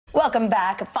Welcome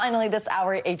back. Finally this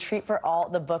hour, a treat for all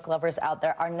the book lovers out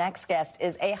there. Our next guest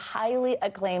is a highly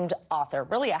acclaimed author,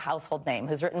 really a household name,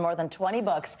 who's written more than 20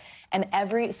 books, and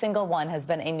every single one has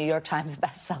been a New York Times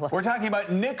bestseller. We're talking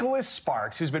about Nicholas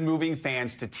Sparks, who's been moving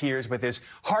fans to tears with his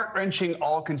heart-wrenching,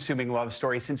 all-consuming love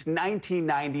story since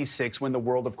 1996, when the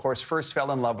world, of course, first fell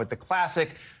in love with the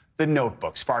classic The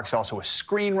Notebook. Sparks also a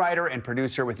screenwriter and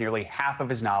producer, with nearly half of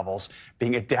his novels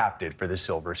being adapted for the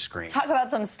silver screen. Talk about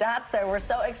some stats there. We're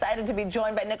so excited to be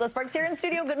joined by Nicholas Sparks here in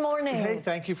studio. Good morning. Hey,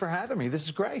 thank you for having me. This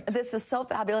is great. This is so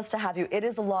fabulous to have you. It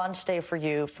is launch day for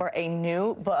you for a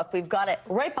new book. We've got it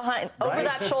right behind, over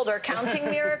that shoulder, Counting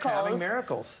Miracles. Counting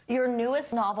Miracles. Your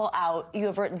newest novel out. You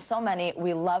have written so many.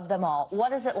 We love them all.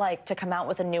 What is it like to come out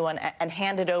with a new one and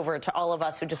hand it over to all of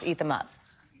us who just eat them up?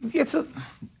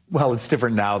 Well, it's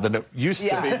different now than it used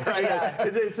to be, right?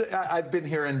 Yeah. I've been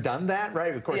here and done that,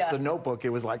 right? Of course, The Notebook, it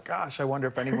was like, gosh, I wonder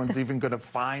if anyone's even going to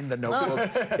find The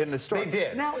Notebook in the store. They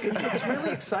did. Now, it's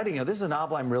really exciting. You know, this is a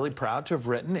novel I'm really proud to have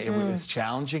written. It was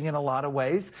challenging in a lot of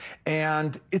ways.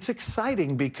 And it's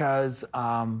exciting because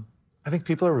I think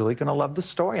people are really going to love the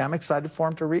story. I'm excited for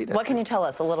them to read it. What can you tell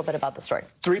us a little bit about the story?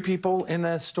 3 people in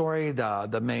the story.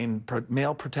 The main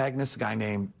male protagonist, a guy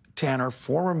named Tanner,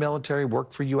 former military,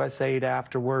 worked for USAID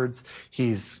afterwards.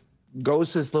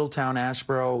 Goes to his little town,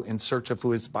 Ashboro, in search of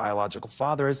who his biological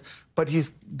father is, but he's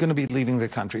going to be leaving the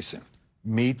country soon.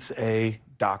 Meets a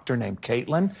doctor named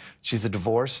Caitlin. She's a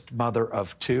divorced mother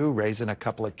of 2, raising a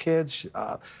couple of kids.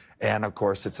 And, of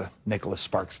course, it's a Nicholas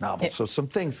Sparks novel, so some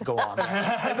things go on there.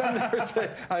 And then there's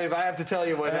if I have to tell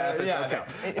you what happens,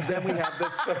 okay. Then we have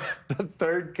the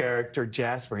third character,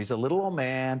 Jasper. He's a little old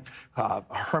man, a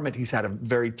hermit. He's had a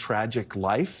very tragic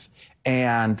life,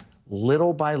 and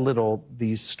little by little,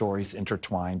 these stories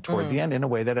intertwine toward the end in a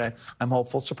way that I'm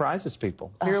hopeful surprises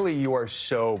people. Clearly, you are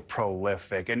so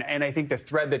prolific. And I think the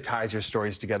thread that ties your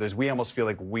stories together is we almost feel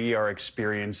like we are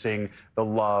experiencing the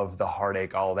love, the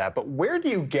heartache, all of that. But where do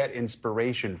you get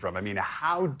inspiration from? I mean,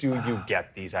 how do you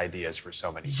get these ideas for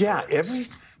so many stories?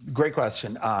 Great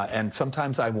question. And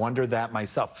sometimes I wonder that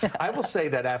myself. I will say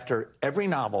that after every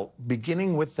novel,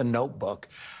 beginning with The Notebook,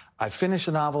 I finish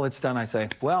a novel, it's done, I say,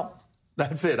 well,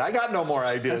 that's it. I got no more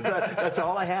ideas. That's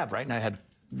all I have, right?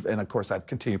 And of course, I've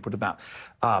continued to put them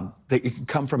out. They can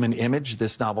come from an image.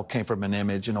 This novel came from an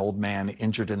image, an old man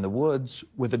injured in the woods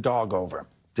with a dog over him.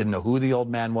 Didn't know who the old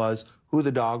man was, who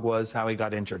the dog was, how he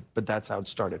got injured, but that's how it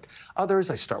started. Others,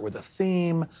 I start with a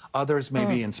theme. Others may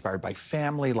be inspired by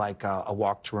family, like A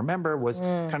Walk to Remember was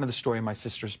kind of the story of my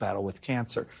sister's battle with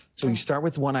cancer. So you start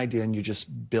with one idea and you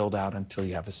just build out until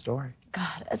you have a story.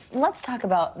 God, let's talk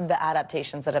about the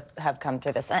adaptations that have come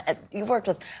through this. You've worked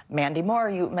with Mandy Moore,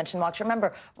 you mentioned Walk to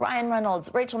Remember, Ryan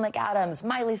Reynolds, Rachel McAdams,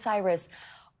 Miley Cyrus.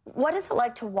 What is it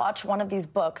like to watch one of these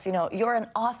books? You know, you're an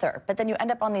author, but then you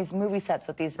end up on these movie sets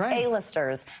with these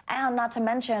A-listers, and not to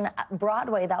mention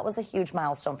Broadway. That was a huge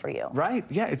milestone for you. Right.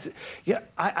 Yeah.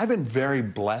 I've been very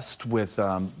blessed with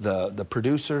the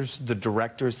producers, the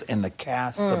directors, and the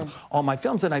casts of all my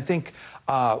films, and I think.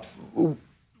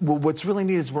 What's really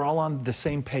neat is we're all on the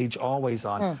same page always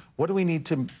on what do we need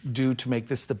to do to make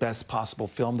this the best possible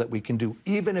film that we can do,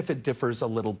 even if it differs a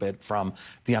little bit from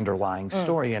the underlying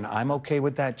story. And I'm okay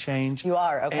with that change. You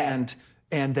are, okay.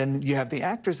 And then you have the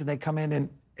actors, and they come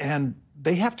in and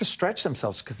they have to stretch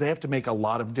themselves because they have to make a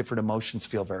lot of different emotions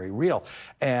feel very real.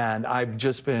 And I've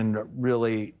just been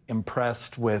really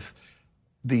impressed with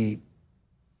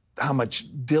how much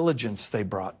diligence they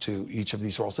brought to each of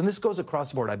these roles. And this goes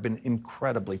across the board. I've been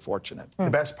incredibly fortunate. The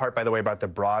best part, by the way, about the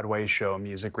Broadway show,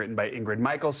 music written by Ingrid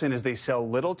Michaelson, is they sell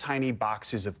little tiny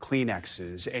boxes of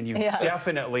Kleenexes, and you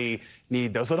definitely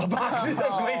need those little boxes of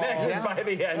Kleenexes by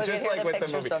the end, just like with the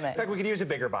movie. In fact, we could use a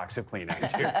bigger box of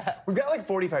Kleenex here. We've got like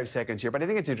 45 seconds here, but I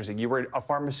think it's interesting. You were a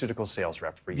pharmaceutical sales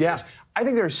rep for years. I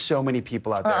think there are so many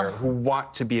people out there who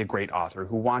want to be a great author,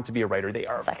 who want to be a writer. They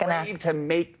are afraid to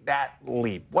make that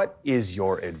leap. What is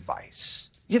your advice?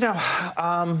 You know,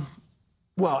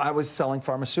 well, I was selling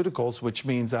pharmaceuticals, which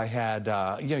means I had,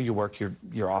 you know,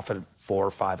 you're off at 4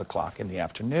 or 5 o'clock in the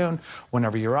afternoon.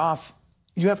 Whenever you're off,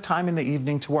 you have time in the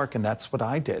evening to work, and that's what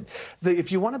I did.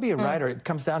 If you want to be a writer, it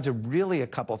comes down to really a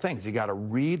couple things. You got to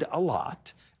read a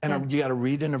lot, and you got to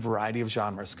read in a variety of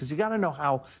genres, because you got to know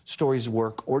how stories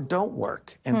work or don't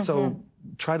work. And so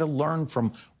try to learn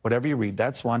from whatever you read.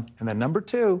 That's one. And then number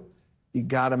 2, you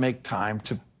got to make time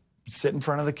to sit in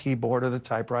front of the keyboard or the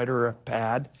typewriter or a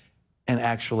pad and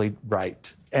actually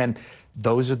write. And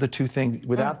those are the 2 things.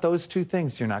 Without those 2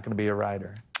 things, you're not going to be a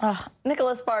writer.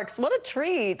 Nicholas Sparks, what a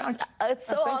treat. It's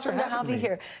so awesome to have you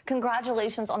here.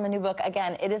 Congratulations on the new book.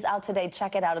 Again, it is out today.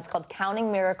 Check it out. It's called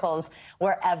Counting Miracles,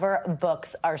 wherever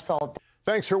books are sold.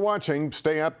 Thanks for watching.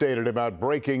 Stay updated about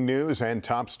breaking news and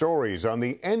top stories on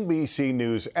the NBC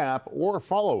News app or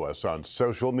follow us on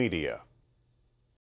social media.